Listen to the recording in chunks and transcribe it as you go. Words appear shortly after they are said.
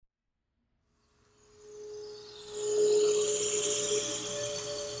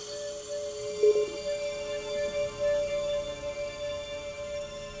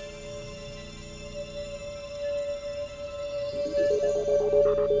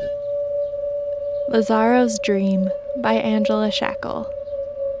Lazzaro's Dream by Angela Shackle.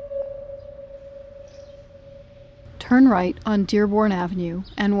 Turn right on Dearborn Avenue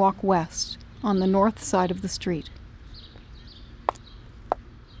and walk west on the north side of the street.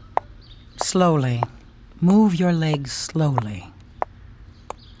 Slowly. Move your legs slowly.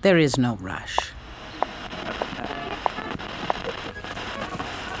 There is no rush.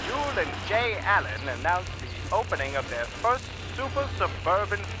 Jewel and Jay Allen announced the opening of their first super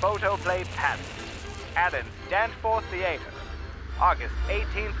suburban photoplay pageant, Allen's Danforth Theater, August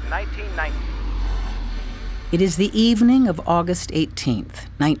 18th, 1990. It is the evening of August 18th,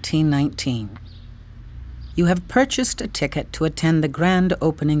 1919. You have purchased a ticket to attend the grand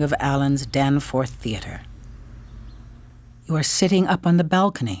opening of Allen's Danforth Theater. You are sitting up on the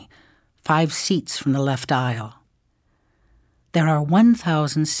balcony, 5 seats from the left aisle. There are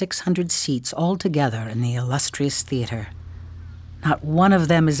 1,600 seats altogether in the illustrious theater. Not one of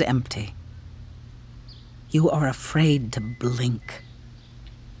them is empty. You are afraid to blink.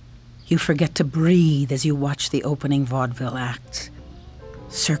 You forget to breathe as you watch the opening vaudeville acts.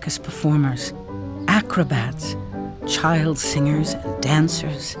 Circus performers, acrobats, child singers and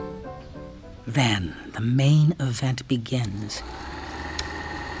dancers. Then the main event begins.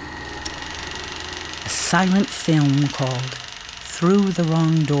 A silent film called Through the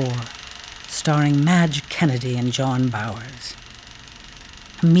Wrong Door, starring Madge Kennedy and John Bowers.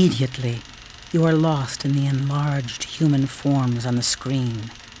 Immediately, you are lost in the enlarged human forms on the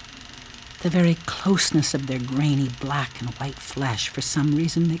screen. The very closeness of their grainy black and white flesh for some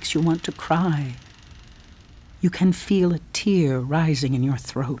reason makes you want to cry. You can feel a tear rising in your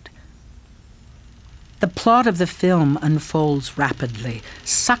throat. The plot of the film unfolds rapidly,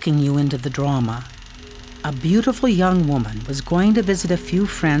 sucking you into the drama. A beautiful young woman was going to visit a few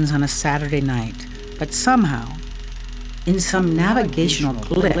friends on a Saturday night, but somehow, in some navigational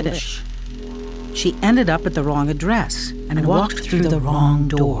glitch, she ended up at the wrong address and walked through the wrong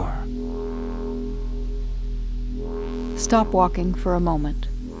door. Stop walking for a moment.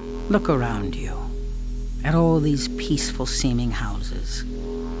 Look around you at all these peaceful-seeming houses.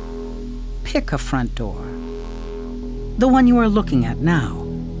 Pick a front door. The one you are looking at now.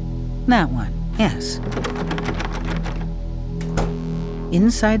 That one, yes.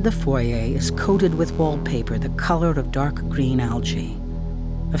 Inside the foyer is coated with wallpaper the color of dark green algae.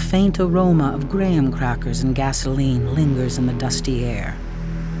 A faint aroma of graham crackers and gasoline lingers in the dusty air.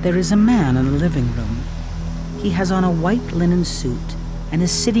 There is a man in the living room. He has on a white linen suit and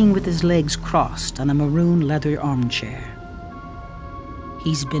is sitting with his legs crossed on a maroon leather armchair.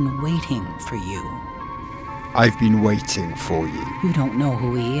 He's been waiting for you. I've been waiting for you. You don't know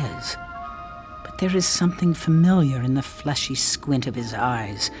who he is, but there is something familiar in the fleshy squint of his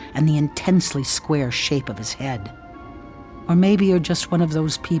eyes and the intensely square shape of his head. Or maybe you're just one of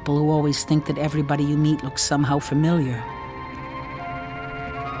those people who always think that everybody you meet looks somehow familiar.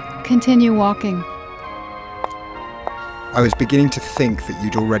 Continue walking. I was beginning to think that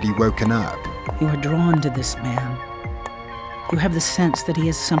you'd already woken up. You are drawn to this man. You have the sense that he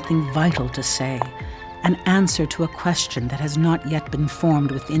has something vital to say, an answer to a question that has not yet been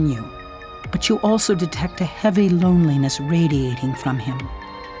formed within you. But you also detect a heavy loneliness radiating from him.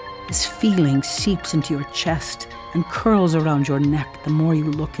 This feeling seeps into your chest and curls around your neck the more you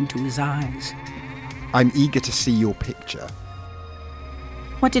look into his eyes. I'm eager to see your picture.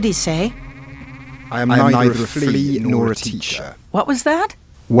 What did he say? I am neither a flea nor a teacher. What was that?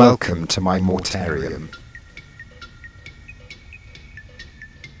 Welcome to my mortarium.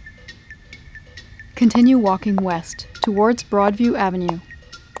 Continue walking west towards Broadview Avenue.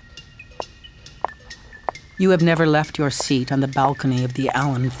 You have never left your seat on the balcony of the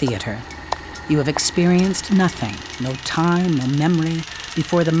Allen Theater. You have experienced nothing, no time, no memory,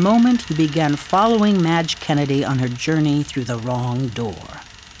 before the moment you began following Madge Kennedy on her journey through the wrong door.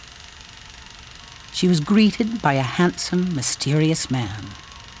 She was greeted by a handsome, mysterious man.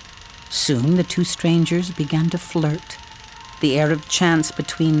 Soon the two strangers began to flirt. The air of chance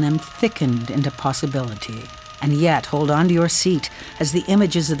between them thickened into possibility. And yet, hold on to your seat as the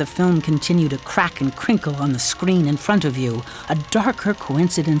images of the film continue to crack and crinkle on the screen in front of you. A darker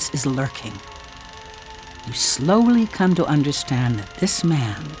coincidence is lurking. You slowly come to understand that this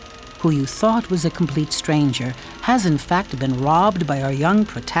man, who you thought was a complete stranger, has in fact been robbed by our young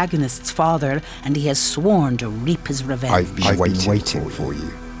protagonist's father, and he has sworn to reap his revenge. I've been waiting for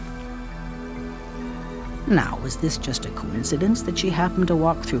you. Now, was this just a coincidence that she happened to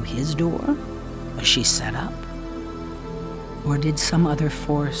walk through his door? Was she set up? Or did some other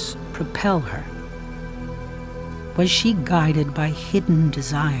force propel her? Was she guided by hidden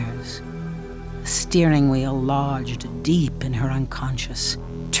desires? The steering wheel lodged deep in her unconscious,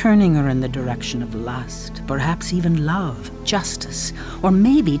 turning her in the direction of lust, perhaps even love, justice, or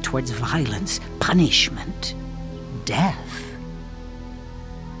maybe towards violence, punishment, death.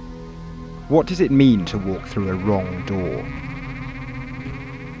 What does it mean to walk through a wrong door?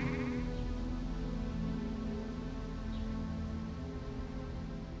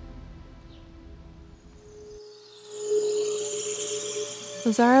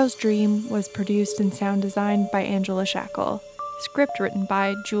 Lazaro's Dream was produced and sound designed by Angela Shackle. Script written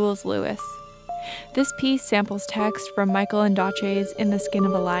by Jules Lewis. This piece samples text from Michael Ondaatje's In the Skin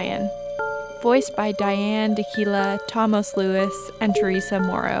of a Lion. Voiced by Diane Tequila, Thomas Lewis, and Teresa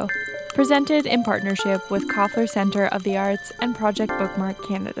Morrow. Presented in partnership with Koffler Center of the Arts and Project Bookmark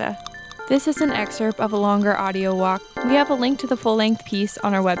Canada. This is an excerpt of a longer audio walk. We have a link to the full-length piece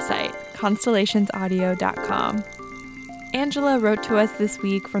on our website, constellationsaudio.com. Angela wrote to us this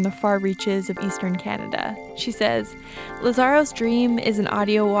week from the far reaches of eastern Canada. She says, Lazaro's Dream is an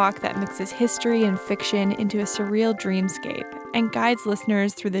audio walk that mixes history and fiction into a surreal dreamscape and guides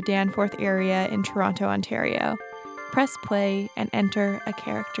listeners through the Danforth area in Toronto, Ontario. Press play and enter a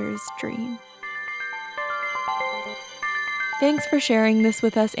character's dream. Thanks for sharing this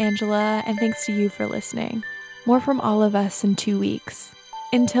with us, Angela, and thanks to you for listening. More from all of us in 2 weeks.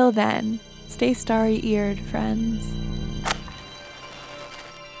 Until then, stay starry-eared, friends.